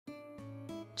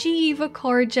Jiva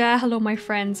Korja, hello my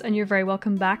friends, and you're very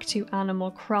welcome back to Animal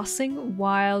Crossing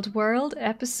Wild World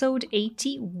episode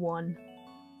 81.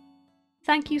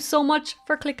 Thank you so much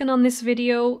for clicking on this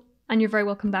video, and you're very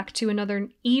welcome back to another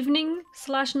evening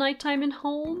 / nighttime in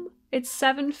home. It's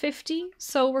 7:50,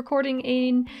 so recording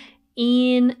an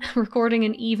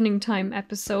evening time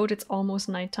episode. It's almost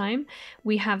nighttime.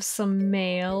 We have some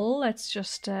mail. Let's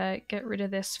just get rid of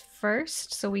this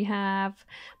first. So we have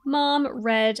Mom,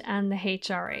 Red, and the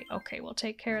HRA. Okay, we'll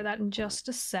take care of that in just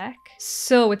a sec.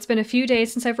 So it's been a few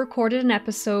days since I've recorded an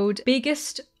episode.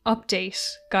 Biggest update,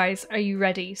 guys. Are you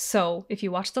ready? So if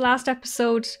you watched the last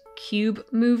episode, Cube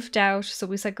moved out, so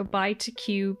we said goodbye to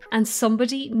Cube, and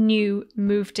somebody new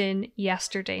moved in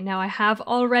yesterday. Now I have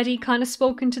already kind of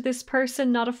spoken to this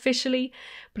person, not officially,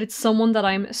 but it's someone that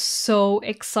I'm so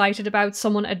excited about,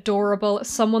 someone adorable,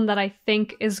 someone that I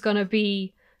think is gonna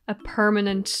be a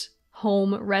permanent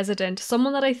home resident,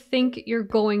 someone that I think you're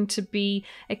going to be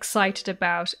excited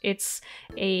about. It's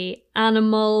a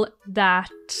animal that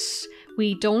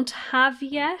we don't have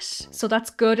yet, so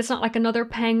that's good. It's not like another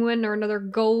penguin or another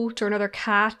goat or another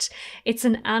cat. It's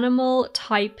an animal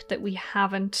type that we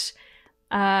haven't.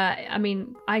 I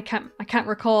mean, I can't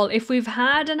recall if we've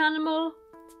had an animal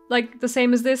like the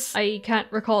same as this. I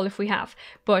can't recall if we have,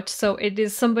 but so it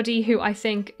is somebody who I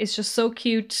think is just so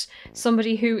cute,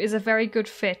 somebody who is a very good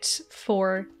fit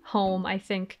for home. I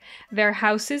think their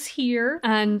house is here,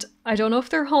 and I don't know if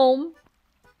they're home,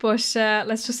 but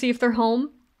let's just see if they're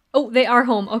home. Oh, they are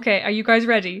home. Okay, are you guys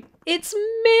ready? It's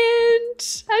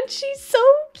Mint! And she's so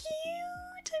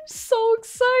cute! I'm so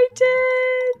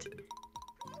excited!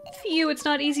 Phew, it's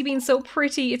not easy being so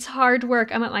pretty. It's hard work.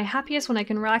 I'm at my happiest when I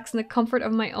can relax in the comfort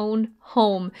of my own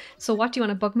home. So what do you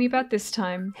want to bug me about this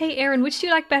time? Hey Erin, which do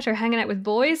you like better, hanging out with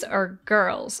boys or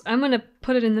girls? I'm gonna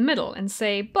put it in the middle and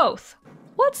say both.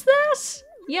 What's that?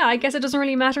 Yeah, I guess it doesn't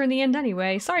really matter in the end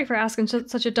anyway. Sorry for asking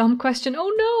such a dumb question.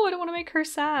 Oh no, I don't want to make her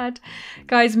sad.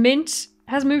 Guys, Mint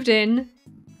has moved in.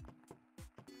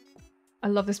 I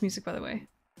love this music, by the way.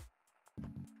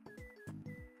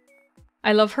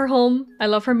 I love her home. I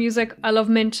love her music. I love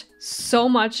Mint so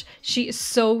much. She is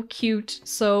so cute.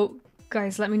 So,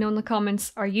 guys, let me know in the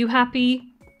comments. Are you happy?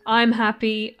 I'm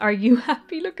happy. Are you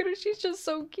happy? Look at her. She's just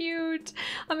so cute.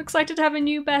 I'm excited to have a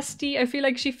new bestie. I feel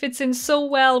like she fits in so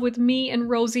well with me and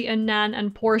Rosie and Nan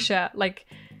and Portia. Like,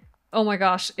 oh my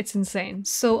gosh, it's insane.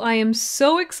 So I am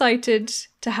so excited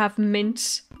to have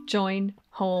Mint join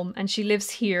home, and she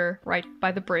lives here right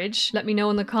by the bridge. Let me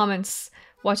know in the comments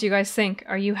what do you guys think.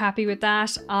 Are you happy with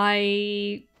that?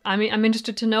 I mean, I'm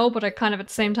interested to know, but I kind of at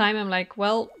the same time I'm like,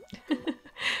 well,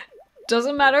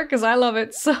 doesn't matter because I love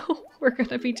it, so we're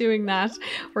gonna be doing that.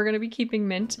 We're gonna be keeping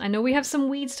Mint. I know we have some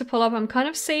weeds to pull up. I'm kind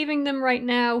of saving them right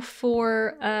now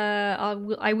for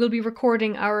I will be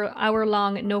recording our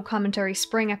hour-long no commentary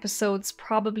spring episodes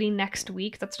probably next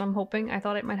week. That's what I'm hoping. I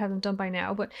thought I might have them done by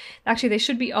now, but actually they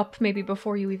should be up maybe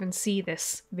before you even see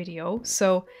this video.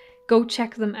 So go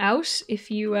check them out if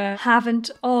you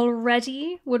haven't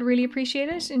already. Would really appreciate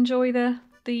it. Enjoy the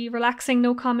relaxing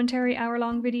no commentary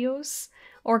hour-long videos,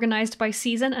 organized by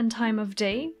season and time of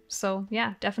day. So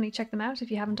yeah, definitely check them out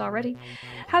if you haven't already.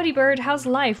 Howdy bird, how's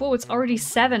life? Whoa, it's already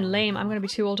 7. Lame. I'm gonna be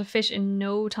too old to fish in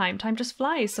no time. Time just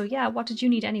flies. So yeah, what did you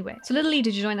need anyway? So Little Lee,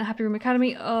 did you join the Happy Room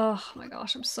Academy? Oh my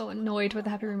gosh, I'm so annoyed with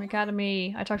the Happy Room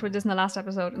Academy. I talked about this in the last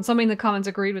episode, and somebody in the comments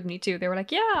agreed with me too. They were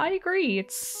like, yeah, I agree.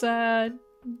 It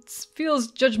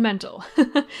feels judgmental.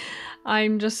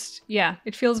 I'm just, yeah,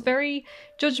 it feels very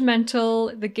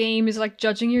judgmental. The game is like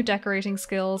judging your decorating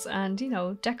skills, and you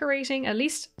know, decorating, at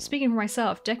least speaking for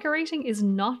myself, decorating is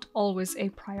not always a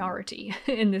priority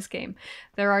in this game.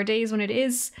 There are days when it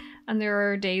is, and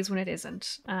there are days when it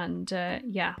isn't. And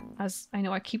yeah, as I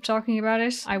know I keep talking about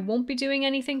it, I won't be doing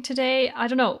anything today. I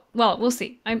don't know. Well, we'll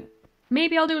see.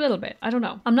 Maybe I'll do a little bit. I don't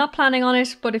know. I'm not planning on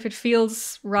it, but if it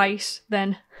feels right,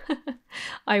 then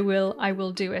I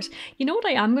will do it. You know what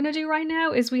I am going to do right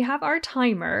now is we have our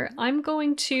timer. I'm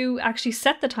going to actually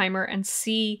set the timer and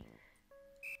see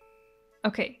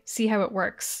how it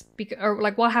works. Or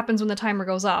like what happens when the timer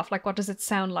goes off. Like what does it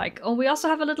sound like? Oh, we also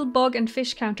have a little bug and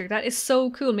fish counter. That is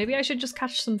so cool. Maybe I should just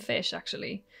catch some fish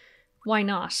actually. Why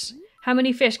not? How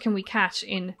many fish can we catch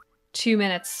in 2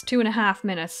 minutes, 2.5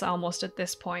 minutes almost at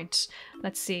this point?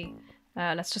 Let's see.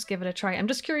 Let's just give it a try. I'm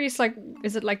just curious, like,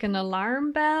 is it like an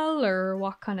alarm bell or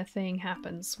what kind of thing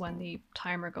happens when the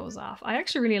timer goes off? I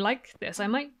actually really like this. I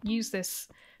might use this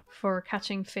for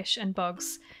catching fish and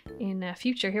bugs in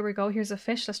future. Here we go. Here's a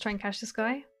fish. Let's try and catch this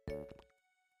guy.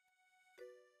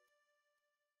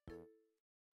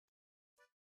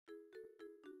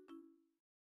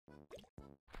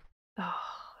 Oh,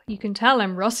 you can tell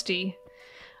I'm rusty.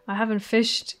 I haven't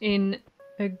fished in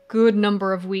a good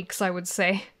number of weeks, I would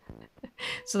say.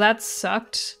 So that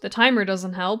sucked. The timer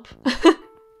doesn't help.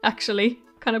 Actually,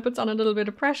 kind of puts on a little bit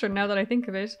of pressure now that I think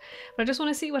of it. But I just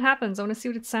want to see what happens. I want to see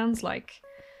what it sounds like.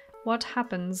 What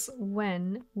happens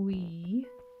when we...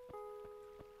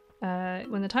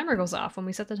 when the timer goes off, when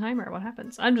we set the timer, what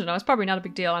happens? I don't know, it's probably not a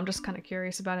big deal. I'm just kind of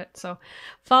curious about it. So,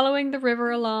 following the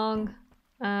river along,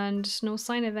 and no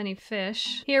sign of any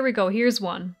fish. Here we go, here's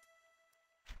one.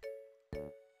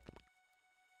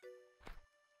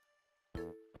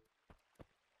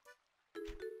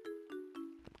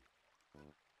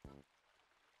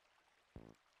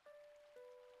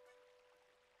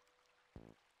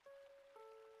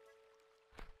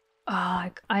 Ah,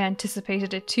 I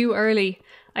anticipated it too early.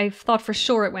 I thought for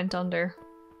sure it went under.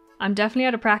 I'm definitely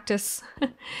out of practice.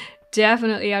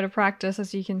 Definitely out of practice,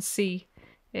 as you can see.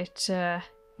 It,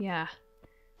 yeah.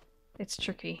 It's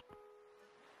tricky.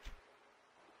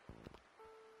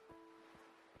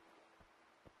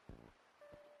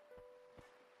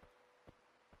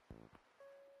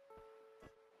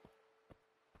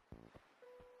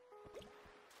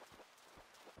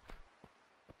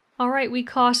 Alright, we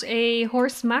caught a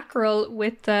horse mackerel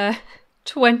with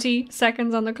 20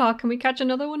 seconds on the clock. Can we catch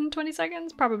another one in 20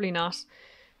 seconds? Probably not.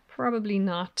 Probably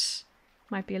not.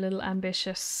 Might be a little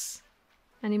ambitious.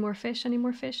 Any more fish? Any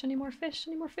more fish? Any more fish?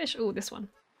 Any more fish? Oh, this one.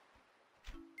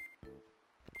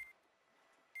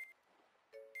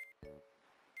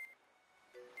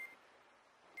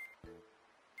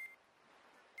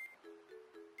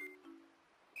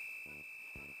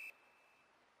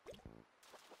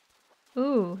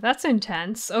 Ooh, that's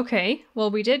intense. Okay, well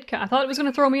we did I thought it was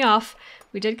going to throw me off.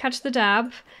 We did catch the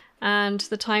dab, and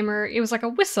the timer, it was like a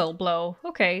whistle blow.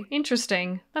 Okay,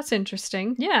 interesting. That's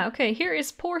interesting. Yeah, okay, here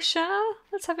is Portia.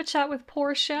 Let's have a chat with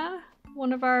Portia,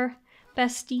 one of our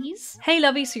besties. Hey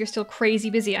Lovey, so you're still crazy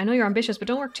busy. I know you're ambitious, but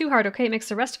don't work too hard, okay? It makes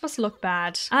the rest of us look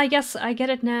bad. Ah, yes, I get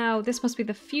it now. This must be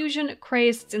the fusion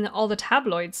craze that's in all the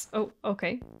tabloids. Oh,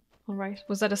 okay. Alright,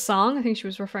 was that a song? I think she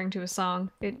was referring to a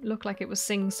song. It looked like it was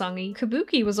sing-songy.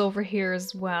 Kabuki was over here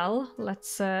as well.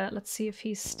 Let's see if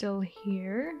he's still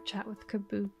here. Chat with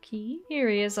Kabuki. Here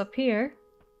he is up here.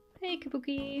 Hey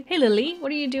Kabuki. Hey Lily,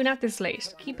 what are you doing out this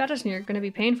late? Keep at it and you're gonna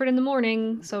be paying for it in the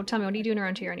morning. So tell me, what are you doing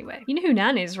around here anyway? You know who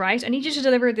Nan is, right? I need you to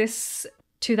deliver this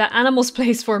to that animal's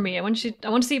place for me. I want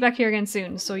to see you back here again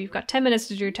soon. So you've got 10 minutes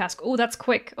to do your task. Oh, that's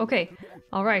quick. Okay.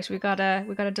 All right, we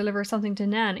gotta deliver something to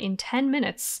Nan in 10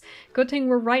 minutes. Good thing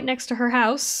we're right next to her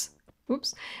house.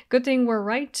 Oops. Good thing we're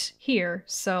right here.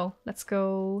 So let's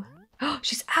go. Oh,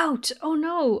 she's out. Oh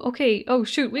no. Okay. Oh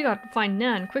shoot, we gotta find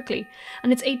Nan quickly.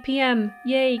 And it's 8 p.m.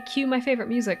 Yay, cue my favorite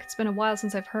music. It's been a while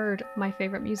since I've heard my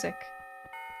favorite music.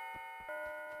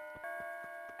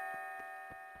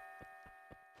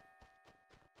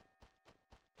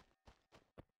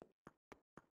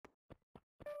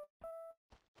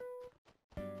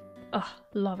 Oh,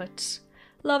 love it.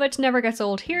 Love it, never gets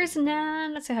old. Here's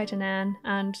Nan. Let's say hi to Nan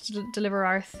and deliver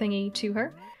our thingy to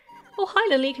her. Oh, hi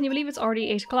Lily, can you believe it's already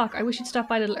 8 o'clock? I wish you'd stop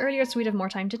by a little earlier so we'd have more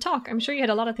time to talk. I'm sure you had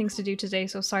a lot of things to do today,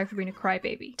 so sorry for being a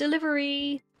crybaby.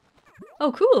 Delivery!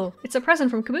 Oh, cool! It's a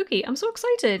present from Kabuki. I'm so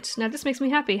excited! Now this makes me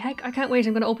happy. Heck, I can't wait.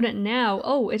 I'm going to open it now.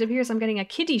 Oh, it appears I'm getting a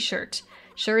kitty shirt.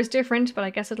 Sure is different, but I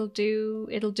guess it'll do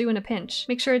in a pinch.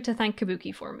 Make sure to thank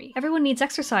Kabuki for me. Everyone needs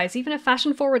exercise, even a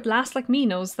fashion-forward lass like me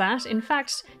knows that. In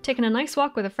fact, taking a nice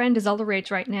walk with a friend is all the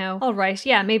rage right now. Alright,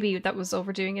 yeah, maybe that was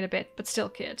overdoing it a bit, but still,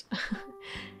 kid.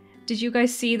 Did you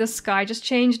guys see the sky just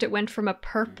changed? It went from a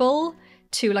purple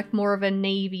to like more of a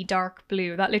navy dark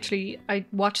blue. That literally, I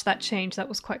watched that change. That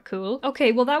was quite cool.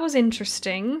 Okay, well that was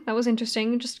interesting. That was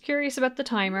interesting. Just curious about the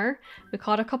timer. We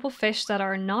caught a couple fish that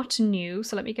are not new,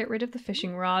 so let me get rid of the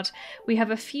fishing rod. We have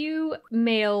a few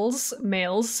males.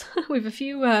 We have a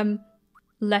few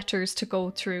letters to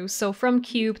go through. So from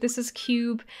Cube, this is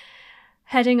Cube.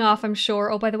 Heading off, I'm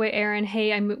sure. Oh, by the way, Erin,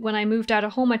 hey, when I moved out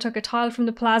of home, I took a tile from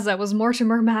the plaza. Was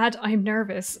Mortimer mad? I'm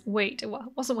nervous. Wait, it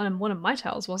wasn't one of my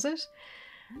tiles, was it?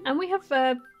 And we have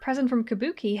a present from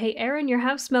Kabuki. Hey, Erin, your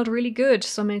house smelled really good,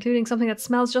 so I'm including something that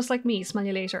smells just like me. Smell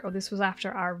you later. Oh, this was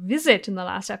after our visit in the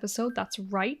last episode. That's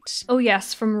right. Oh,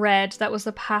 yes, from Red. That was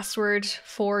the password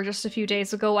for just a few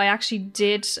days ago. I actually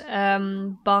did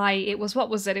buy, it was, what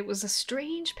was it? It was a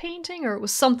strange painting or it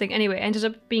was something. Anyway, it ended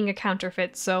up being a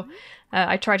counterfeit, so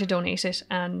I tried to donate it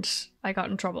and I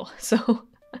got in trouble, so...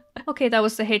 Okay, that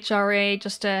was the HRA,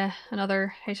 just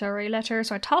another HRA letter.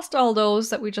 So I tossed all those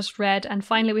that we just read. And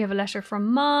finally, we have a letter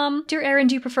from Mom. Dear Erin,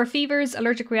 do you prefer fevers,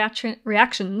 allergic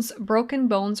reactions, broken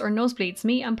bones, or nosebleeds?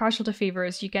 Me, I'm partial to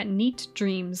fevers. You get neat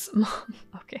dreams. Mom.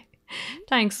 Okay.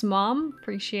 Thanks, Mom.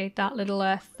 Appreciate that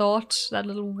little thought, that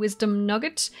little wisdom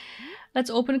nugget. Let's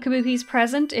open Kabuki's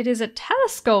present. It is a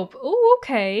telescope. Oh,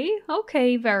 okay.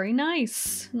 Okay, very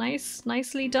nice.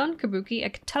 Nicely done, Kabuki. A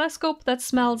telescope that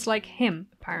smells like him,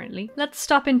 apparently. Let's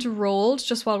stop into Rolled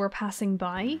just while we're passing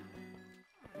by.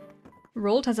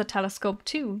 Rolled has a telescope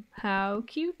too. How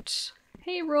cute.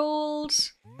 Hey, Rolled.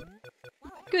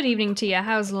 Good evening to you.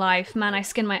 How's life? Man, I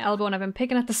skinned my elbow and I've been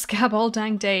picking at the scab all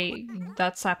dang day.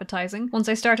 That's appetizing. Once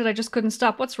I started, I just couldn't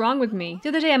stop. What's wrong with me? The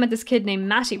other day I met this kid named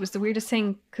Matty. It was the weirdest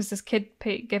thing because this kid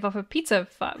gave off a pizza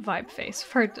vibe face.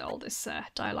 I've heard all this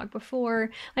dialogue before.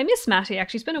 I miss Matty,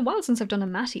 actually. It's been a while since I've done a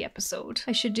Matty episode.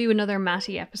 I should do another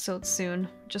Matty episode soon.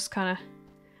 Just kind of...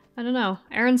 I don't know.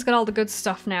 Erin's got all the good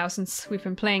stuff now since we've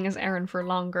been playing as Erin for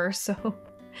longer, so...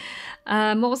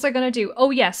 what was I gonna do? Oh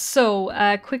yes, so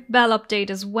quick bell update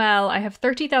as well. I have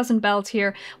 30,000 bells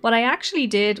here. What I actually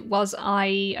did was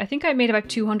I think I made about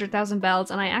 200,000 bells,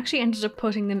 and I actually ended up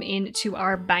putting them into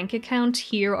our bank account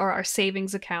here, or our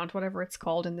savings account, whatever it's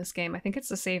called in this game. I think it's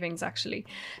the savings actually.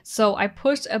 So I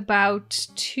put about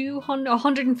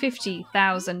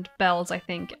 150,000 bells, I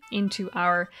think, into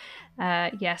our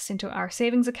into our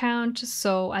savings account.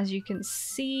 So as you can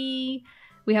see,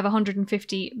 we have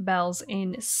 150 bells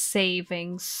in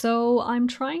savings. So I'm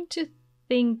trying to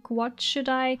think, what should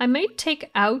I might take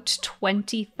out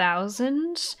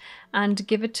 20,000 and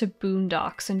give it to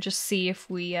Boondocks and just see if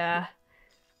we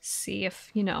see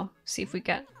if we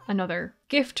get another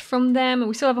gift from them. And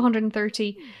we still have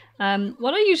 130.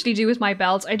 What I usually do with my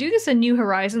bells, I do this in New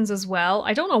Horizons as well.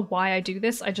 I don't know why I do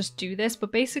this, I just do this,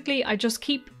 but basically I just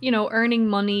keep, earning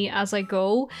money as I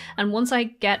go, and once I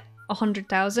get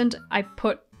 100,000, I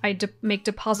make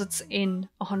deposits in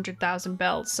 100,000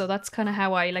 bells. So that's kind of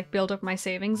how I build up my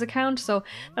savings account. So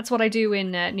that's what I do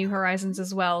in New Horizons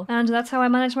as well. And that's how I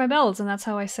manage my bells, and that's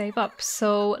how I save up.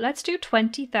 So let's do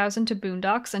 20,000 to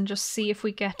Boondocks and just see if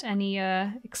we get any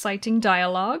exciting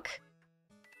dialogue.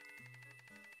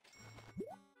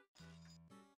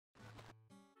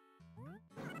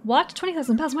 What?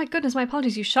 20,000 bells? My goodness, my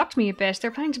apologies, you shocked me a bit.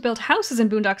 They're planning to build houses in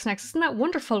Boondocks next. Isn't that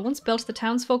wonderful? Once built, the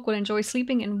townsfolk will enjoy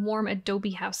sleeping in warm adobe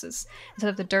houses instead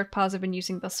of the dirt piles I've been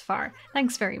using thus far.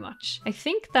 Thanks very much. I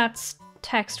think that's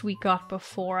text we got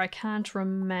before. I can't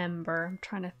remember. I'm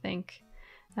trying to think.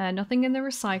 Nothing in the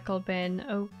recycle bin.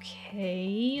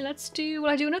 Okay, let's do...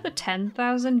 Will I do another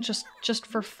 10,000 just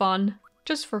for fun?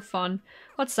 Just for fun.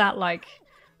 What's that like?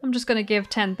 I'm just gonna give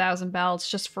 10,000 bells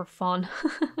just for fun.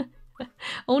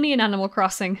 Only in Animal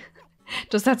Crossing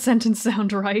does that sentence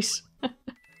sound right.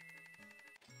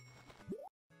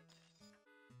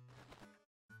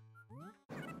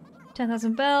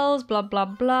 10,000 bells, blah blah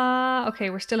blah.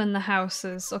 Okay, we're still in the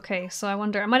houses. Okay, so I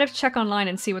wonder, I might have to check online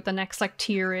and see what the next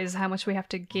tier is, how much we have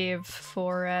to give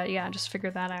for, yeah, just figure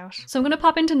that out. So I'm gonna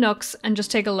pop into Nooks and just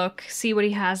take a look, see what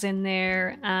he has in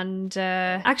there, and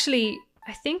actually,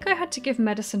 I think I had to give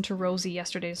medicine to Rosie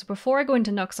yesterday, so before I go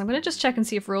into Nooks, I'm gonna just check and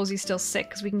see if Rosie's still sick,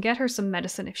 because we can get her some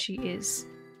medicine if she is.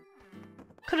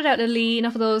 Cut it out, Lily.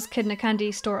 Enough of those kid in a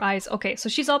candy store eyes. Okay, so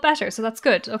she's all better, so that's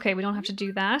good. Okay, we don't have to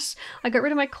do that. I got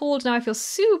rid of my cold, now I feel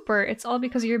super. It's all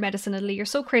because of your medicine, Lily. You're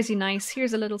so crazy nice.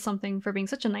 Here's a little something for being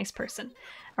such a nice person.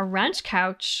 A ranch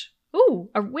couch. Ooh,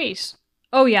 wait.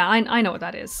 Oh yeah, I know what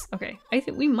that is. Okay, I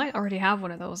think we might already have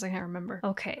one of those. I can't remember.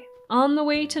 Okay, on the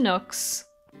way to Nooks.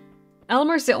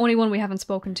 Elmer's the only one we haven't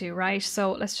spoken to, right?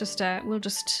 So let's just, we'll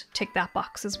just tick that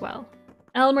box as well.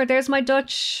 Elmer, there's my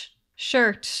Dutch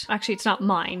shirt. Actually, it's not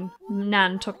mine.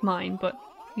 Nan took mine, but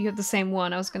you have the same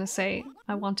one. I was gonna say,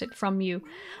 I want it from you.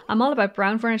 I'm all about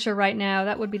brown furniture right now.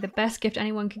 That would be the best gift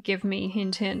anyone could give me.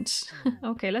 Hint, hint.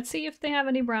 Okay, let's see if they have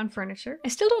any brown furniture. I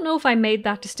still don't know if I made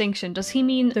that distinction. Does he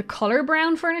mean the color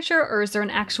brown furniture, or is there an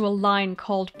actual line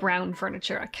called brown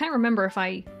furniture? I can't remember if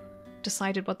I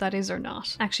decided what that is or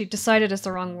not. Actually, decided is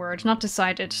the wrong word. Not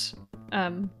decided.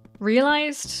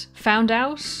 Realized? Found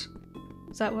out?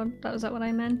 Is that what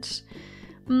I meant?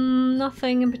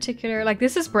 Nothing in particular.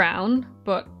 This is brown,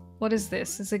 but what is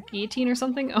this? Is it a guillotine or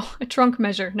something? Oh, a trunk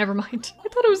measure. Never mind. I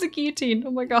thought it was a guillotine.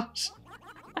 Oh my gosh.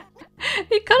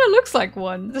 It kind of looks like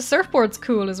one. The surfboard's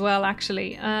cool as well,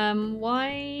 actually.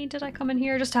 Why did I come in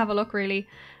here? Just to have a look, really.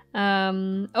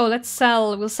 Oh, we'll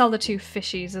sell the two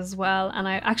fishies as well, and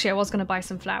I was going to buy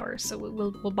some flowers, so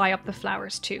we'll buy up the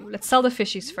flowers too. Let's sell the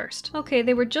fishies first. Okay,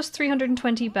 they were just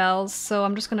 320 bells, so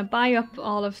I'm just going to buy up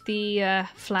all of the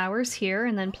flowers here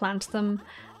and then plant them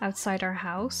outside our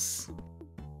house.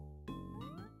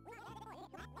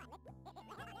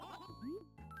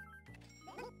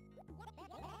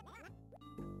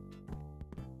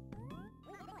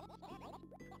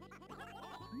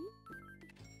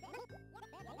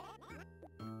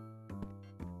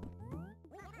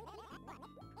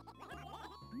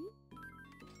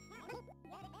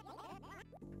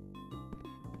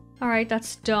 All right,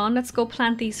 that's done. Let's go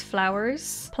plant these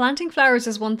flowers. Planting flowers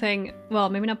is one thing, well,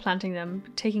 maybe not planting them,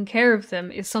 but taking care of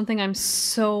them is something I'm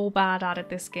so bad at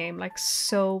this game, like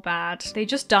so bad. They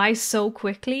just die so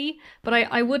quickly, but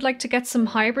I would like to get some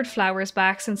hybrid flowers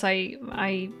back since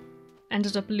I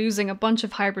ended up losing a bunch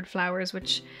of hybrid flowers,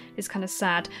 which is kind of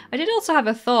sad. I did also have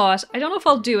a thought. I don't know if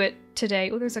I'll do it today.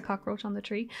 Oh, there's a cockroach on the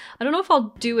tree. I don't know if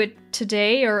I'll do it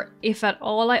today or if at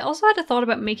all. I also had a thought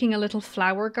about making a little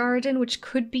flower garden, which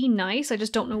could be nice. I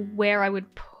just don't know where I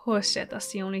would put it.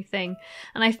 That's the only thing.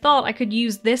 And I thought I could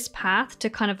use this path to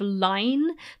kind of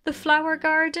line the flower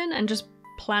garden and just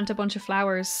plant a bunch of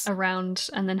flowers around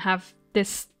and then have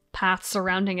this path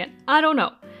surrounding it. I don't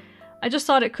know. I just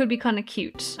thought it could be kind of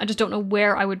cute. I just don't know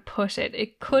where I would put it.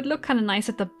 It could look kind of nice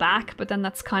at the back, but then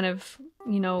that's kind of,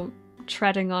 you know,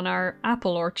 treading on our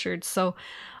apple orchard. So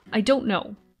I don't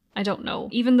know. I don't know.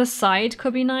 Even the side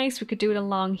could be nice. We could do it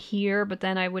along here, but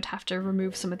then I would have to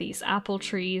remove some of these apple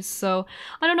trees. So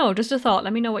I don't know, just a thought.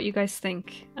 Let me know what you guys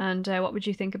think. And what would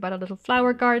you think about a little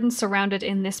flower garden surrounded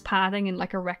in this pathing in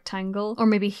like a rectangle? Or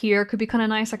maybe here could be kind of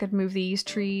nice. I could move these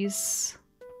trees.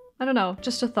 I don't know,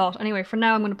 just a thought. Anyway, for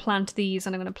now I'm going to plant these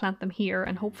and I'm going to plant them here,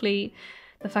 and hopefully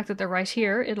the fact that they're right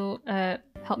here, it'll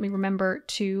help me remember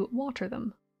to water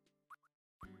them.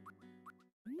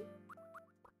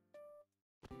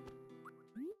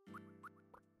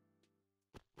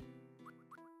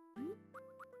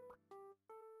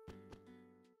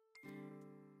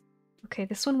 Okay,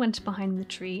 this one went behind the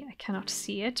tree. I cannot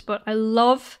see it, but I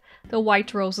love the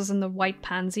white roses and the white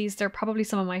pansies. They're probably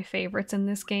some of my favorites in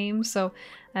this game. So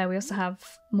we also have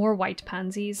more white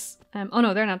pansies. Oh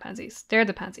no, they're not pansies. They're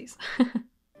the pansies.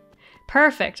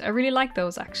 Perfect. I really like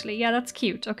those actually. Yeah, that's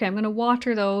cute. Okay, I'm gonna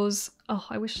water those. Oh,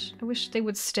 I wish they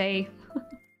would stay.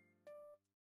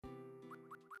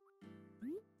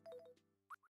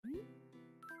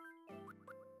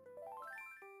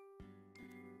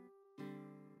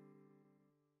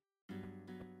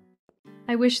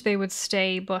 I wish they would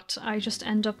stay, but I just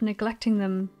end up neglecting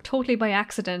them totally by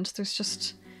accident. There's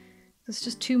just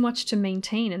too much to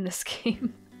maintain in this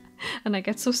game. And I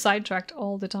get so sidetracked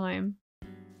all the time.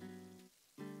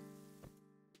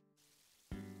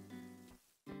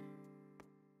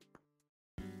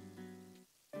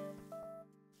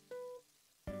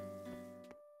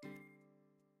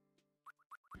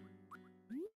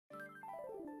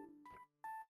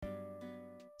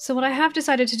 So what I have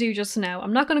decided to do just now,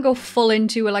 I'm not going to go full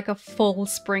into like a full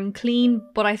spring clean,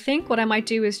 but I think what I might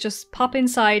do is just pop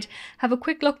inside, have a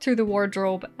quick look through the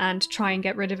wardrobe and try and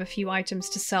get rid of a few items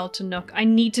to sell to Nook. I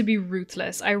need to be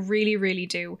ruthless. I really, really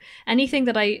do. Anything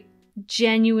that I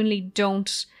genuinely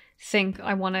don't think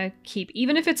I want to keep,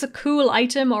 even if it's a cool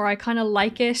item or I kind of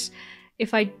like it,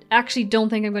 if I actually don't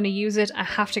think I'm going to use it, I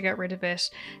have to get rid of it.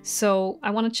 So I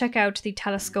want to check out the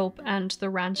telescope and the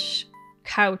ranch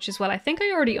couch as well. I think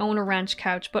I already own a ranch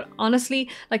couch, but honestly,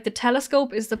 like the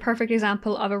telescope is the perfect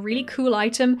example of a really cool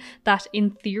item that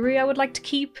in theory I would like to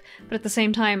keep, but at the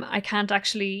same time I can't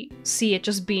actually see it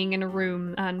just being in a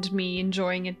room and me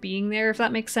enjoying it being there, if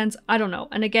that makes sense. I don't know.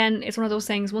 And again, it's one of those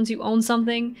things, once you own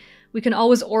something, we can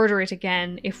always order it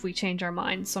again if we change our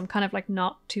minds. So I'm kind of like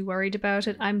not too worried about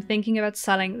it. I'm thinking about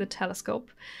selling the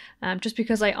telescope just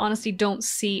because I honestly don't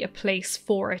see a place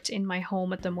for it in my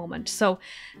home at the moment. So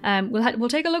we'll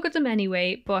take a look at them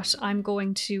anyway, but I'm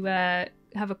going to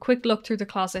have a quick look through the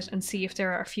closet and see if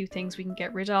there are a few things we can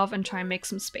get rid of and try and make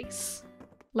some space.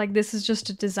 Like this is just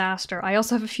a disaster. I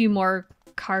also have a few more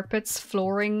carpets,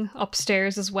 flooring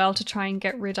upstairs as well to try and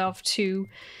get rid of too.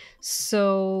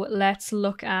 So let's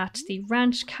look at the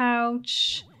ranch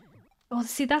couch. Oh,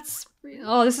 see, that's...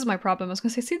 Oh, this is my problem. I was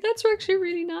going to say, see, that's actually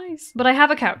really nice. But I have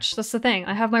a couch. That's the thing.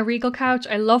 I have my Regal couch.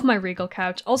 I love my Regal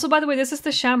couch. Also, by the way, this is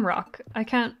the Shamrock. I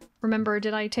can't remember,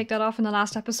 did I take that off in the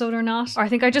last episode or not? Or I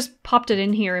think I just popped it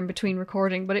in here in between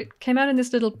recording, but it came out in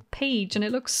this little page and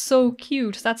it looks so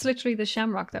cute. That's literally the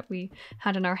Shamrock that we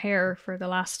had in our hair for the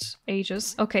last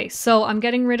ages. Okay, so I'm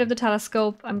getting rid of the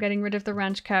telescope. I'm getting rid of the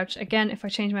ranch couch. Again, if I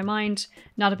change my mind,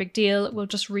 not a big deal. We'll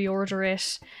just reorder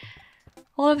it.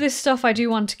 All of this stuff I do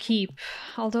want to keep,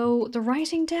 although the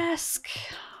writing desk,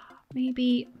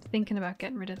 maybe thinking about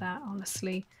getting rid of that,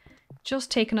 honestly.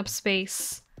 Just taking up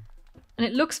space. And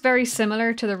it looks very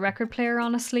similar to the record player,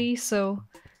 honestly, so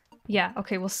yeah,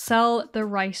 okay, we'll sell the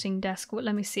writing desk.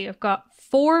 Let me see, I've got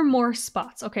 4 more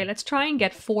spots. Okay, let's try and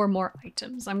get 4 more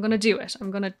items. I'm gonna do it. I'm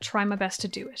gonna try my best to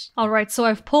do it. All right, so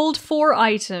I've pulled 4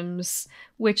 items,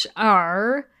 which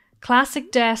are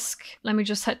classic desk. Let me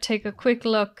just take a quick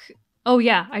look. Oh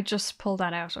yeah, I just pulled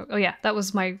that out. Oh yeah, that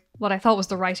was what I thought was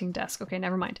the writing desk. Okay,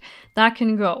 never mind. That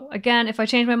can go. Again, if I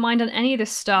change my mind on any of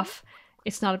this stuff,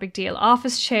 It's not a big deal.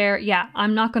 Office chair, yeah,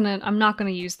 I'm not gonna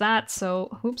use that.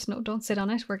 So, oops, no, don't sit on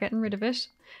it. We're getting rid of it.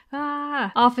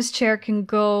 Ah, office chair can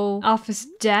go. Office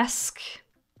desk.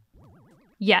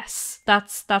 Yes,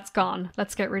 that's gone.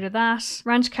 Let's get rid of that.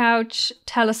 Ranch couch,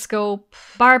 telescope,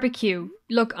 barbecue.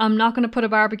 Look, I'm not going to put a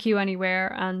barbecue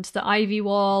anywhere, and the ivy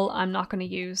wall I'm not going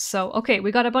to use. So, okay,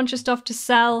 we got a bunch of stuff to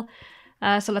sell.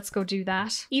 So let's go do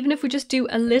that. Even if we just do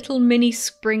a little mini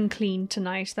spring clean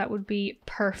tonight, that would be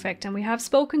perfect. And we have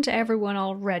spoken to everyone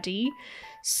already,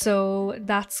 so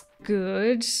that's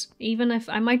good. Even if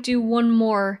I might do one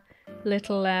more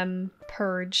little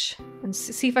purge and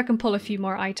see if I can pull a few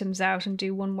more items out and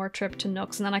do one more trip to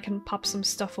Nooks, and then I can pop some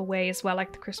stuff away as well,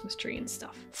 like the Christmas tree and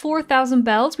stuff. 4,000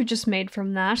 bells we just made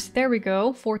from that. There we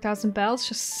go, 4,000 bells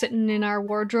just sitting in our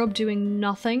wardrobe doing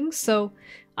nothing. So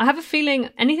I have a feeling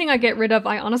anything I get rid of,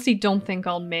 I honestly don't think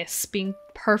I'll miss, being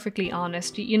perfectly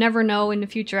honest. You never know, in the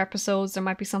future episodes there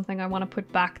might be something I want to put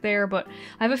back there, but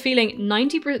I have a feeling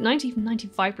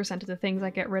 95% of the things I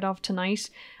get rid of tonight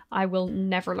I will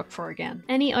never look for again.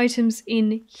 Any items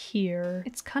in here?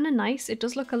 It's kind of nice. It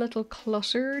does look a little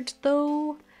cluttered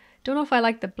though. Don't know if I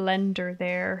like the blender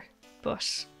there,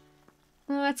 but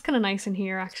it's kind of nice in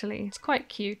here actually. It's quite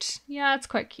cute. Yeah, it's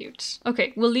quite cute.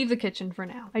 Okay, we'll leave the kitchen for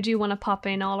now. I do want to pop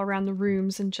in all around the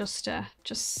rooms and just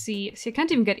see. See, I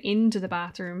can't even get into the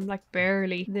bathroom, like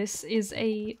barely. This is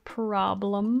a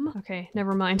problem. Okay,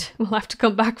 never mind. We'll have to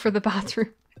come back for the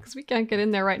bathroom, because we can't get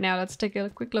in there right now. Let's take a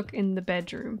quick look in the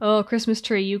bedroom. Oh, Christmas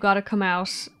tree, you gotta come out.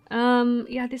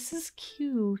 Yeah, this is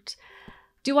cute.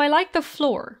 Do I like the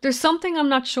floor? There's something I'm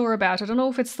not sure about. I don't know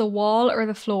if it's the wall or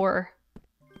the floor.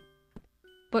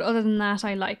 But other than that,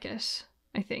 I like it,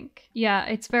 I think. Yeah,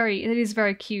 it is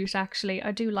very cute actually.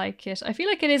 I do like it. I feel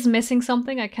like it is missing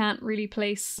something. I can't really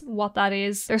place what that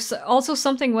is. There's also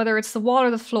something, whether it's the wall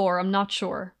or the floor, I'm not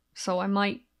sure. So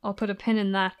I'll put a pin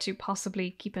in that to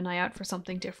possibly keep an eye out for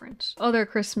something different. Other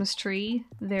Christmas tree,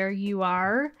 there you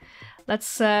are.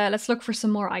 Let's look for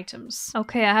some more items.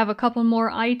 Okay, I have a couple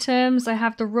more items. I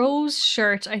have the rose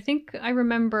shirt. I think I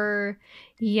remember.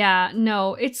 Yeah,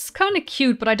 no, it's kind of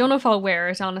cute, but I don't know if I'll wear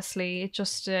it, honestly. It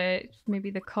just, maybe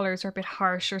the colors are a bit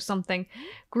harsh or something.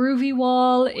 Groovy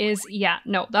wall is, yeah,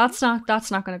 no, that's not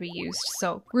going to be used.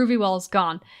 So groovy wall is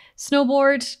gone.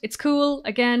 Snowboard, it's cool.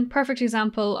 Again, perfect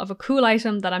example of a cool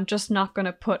item that I'm just not going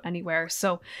to put anywhere.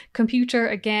 So computer,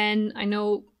 again, I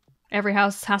know every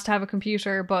house has to have a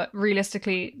computer, but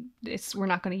realistically, we're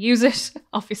not going to use it.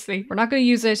 Obviously, we're not going to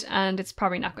use it, and it's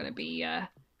probably not going to be,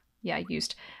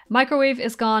 used. Microwave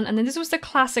is gone, and then this was the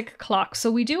classic clock. So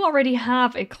we do already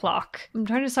have a clock. I'm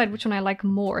trying to decide which one I like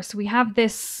more. So we have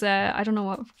this, I don't know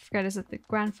what, I forget, is it the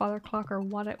grandfather clock or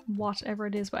whatever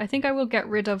it is, but I think I will get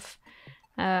rid of,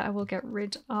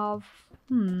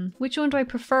 which one do I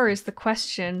prefer is the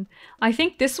question. I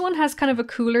think this one has kind of a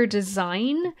cooler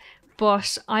design,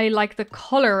 but I like the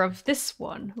color of this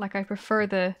one. Like I prefer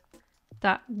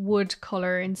that wood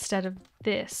color instead of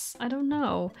this. I don't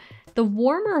know. The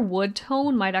warmer wood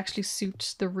tone might actually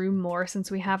suit the room more, since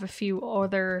we have a few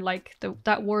other, like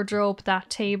that wardrobe, that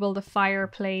table, the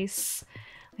fireplace.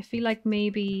 I feel like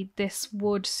maybe this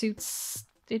wood suits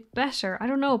it better. I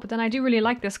don't know, but then I do really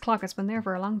like this clock. It's been there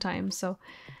for a long time, so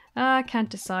can't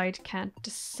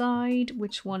decide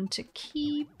which one to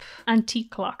keep. Antique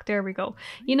clock, there we go.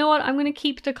 You know what, I'm gonna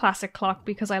keep the classic clock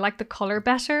because I like the color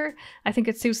better. I think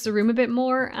it suits the room a bit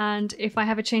more, and if I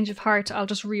have a change of heart, I'll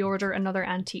just reorder another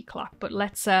antique clock. But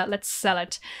let's sell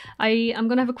it. I'm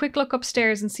gonna have a quick look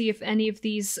upstairs and see if any of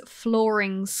these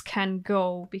floorings can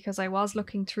go, because I was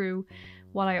looking through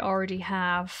what I already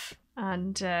have,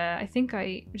 and I think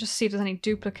I just see if there's any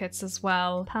duplicates as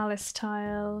well. Palace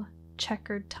tile,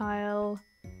 checkered tile.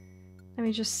 Let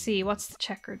me just see, what's the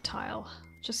checkered tile?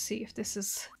 Just see if this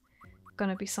is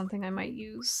gonna be something I might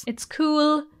use. It's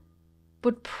cool,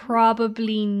 but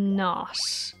probably not.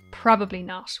 Probably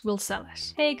not. We'll sell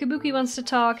it. Hey, Kabuki wants to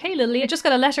talk. Hey, Lily, I just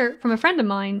got a letter from a friend of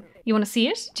mine. You want to see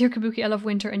it? Dear Kabuki, I love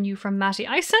winter, and you from Matty.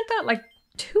 I sent that like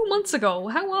 2 months ago.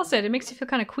 How was it? It makes you feel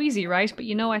kind of queasy, right? But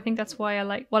you know, I think that's why I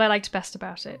like what I liked best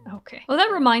about it. Okay. Well,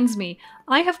 that reminds me,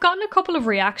 I have gotten a couple of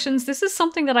reactions. This is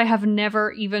something that I have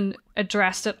never even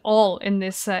addressed at all in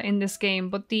this game.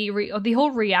 But the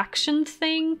whole reaction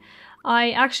thing, I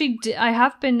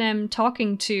have been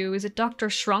talking to, is it Dr.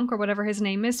 Shrunk or whatever his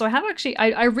name is? So I have actually,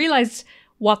 I realized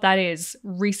what that is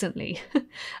recently,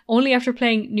 only after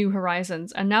playing New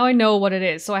Horizons, and now I know what it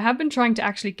is. So I have been trying to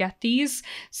actually get these.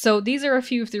 So these are a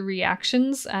few of the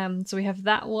reactions. So we have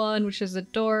that one, which is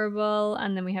adorable,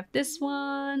 and then we have this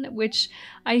one, which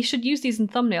I should use these in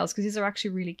thumbnails because these are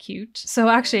actually really cute. So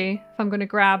actually, if I'm going to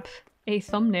grab a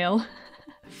thumbnail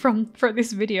for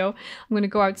this video, I'm gonna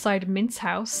go outside Mint's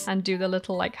house and do the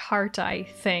little like heart eye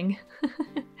thing.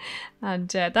 And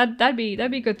that'd be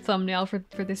a good thumbnail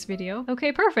for this video.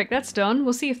 Okay, perfect, that's done.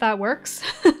 We'll see if that works.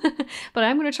 But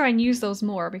I'm gonna try and use those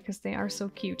more because they are so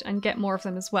cute, and get more of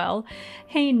them as well.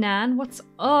 Hey Nan, what's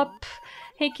up?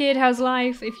 Hey kid, how's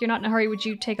life? If you're not in a hurry, would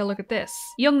you take a look at this?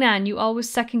 Young Nan, you always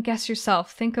second guess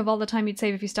yourself. Think of all the time you'd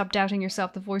save if you stopped doubting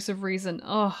yourself, the voice of reason.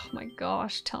 Oh my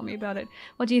gosh, tell me about it.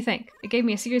 What do you think? It gave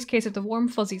me a serious case of the warm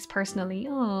fuzzies personally.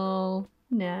 Oh,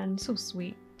 Nan, so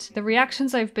sweet. The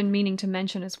reactions I've been meaning to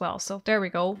mention as well, so there we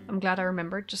go. I'm glad I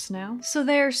remembered just now. So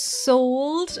they're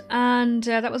sold, and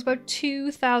that was about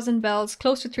 2,000 bells,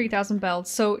 close to 3,000 bells.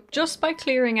 So just by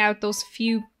clearing out those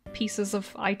few pieces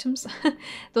of items,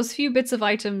 those few bits of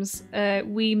items,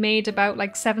 we made about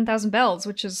like 7,000 bells,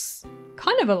 which is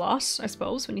kind of a lot, I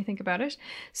suppose, when you think about it.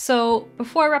 So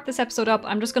before I wrap this episode up,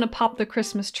 I'm just going to pop the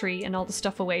Christmas tree and all the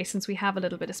stuff away since we have a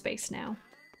little bit of space now.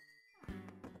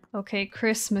 Okay,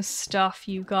 Christmas stuff,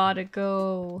 you gotta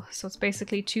go. So it's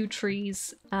basically 2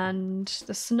 trees and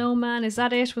the snowman. Is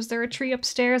that it? Was there a tree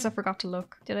upstairs? I forgot to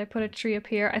look. Did I put a tree up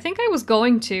here? I think I was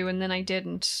going to, and then I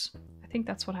didn't. I think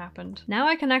that's what happened. Now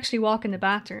I can actually walk in the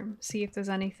bathroom, see if there's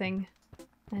anything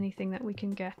that we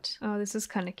can get. Oh, this is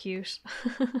kind of cute.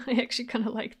 I actually kind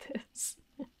of like this.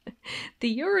 The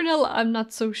urinal, I'm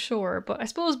not so sure, but I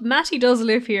suppose Matty does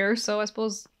live here, so I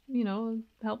suppose, you know,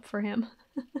 help for him.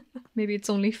 Maybe it's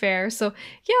only fair. So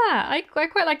yeah, I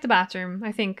quite like the bathroom.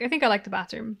 I think I like the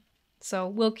bathroom. So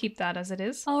we'll keep that as it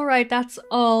is. All right, that's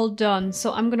all done.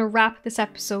 So I'm gonna wrap this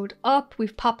episode up.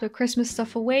 We've popped the Christmas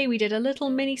stuff away. We did a little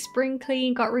mini spring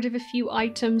clean, got rid of a few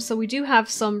items. So we do have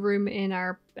some room in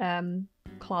our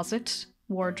closet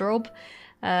wardrobe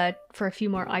for a few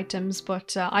more items,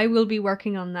 but I will be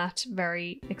working on that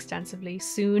very extensively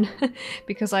soon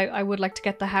because I would like to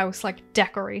get the house like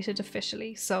decorated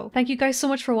officially. So thank you guys so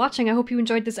much for watching. I hope you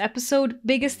enjoyed this episode.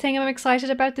 Biggest thing I'm excited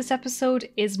about this episode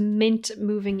is Mint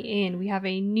moving in. We have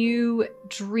a new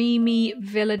dreamy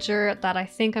villager that I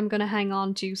think I'm gonna hang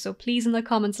on to. So please in the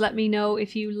comments let me know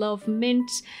if you love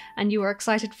Mint and you are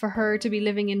excited for her to be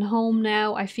living in home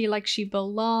now. I feel like she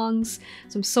belongs.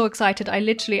 So I'm so excited. I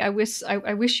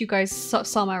wish you guys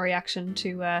saw my reaction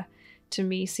to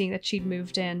me seeing that she'd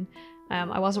moved in.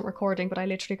 I wasn't recording, but I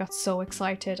literally got so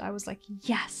excited. I was like,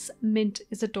 yes, Mint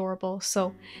is adorable.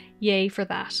 So yay for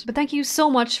that. But thank you so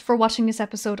much for watching this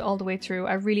episode all the way through.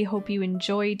 I really hope you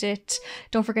enjoyed it.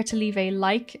 Don't forget to leave a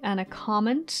like and a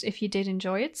comment if you did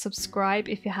enjoy it. Subscribe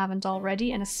if you haven't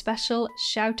already. And a special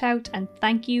shout out and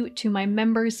thank you to my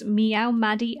members, Meow,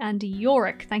 Maddie and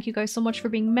Yorick. Thank you guys so much for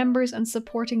being members and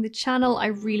supporting the channel. I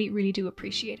really do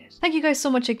appreciate it. Thank you guys so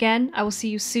much again. I will see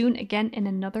you soon again in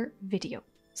another video.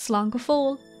 Slán go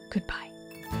fóill,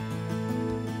 goodbye.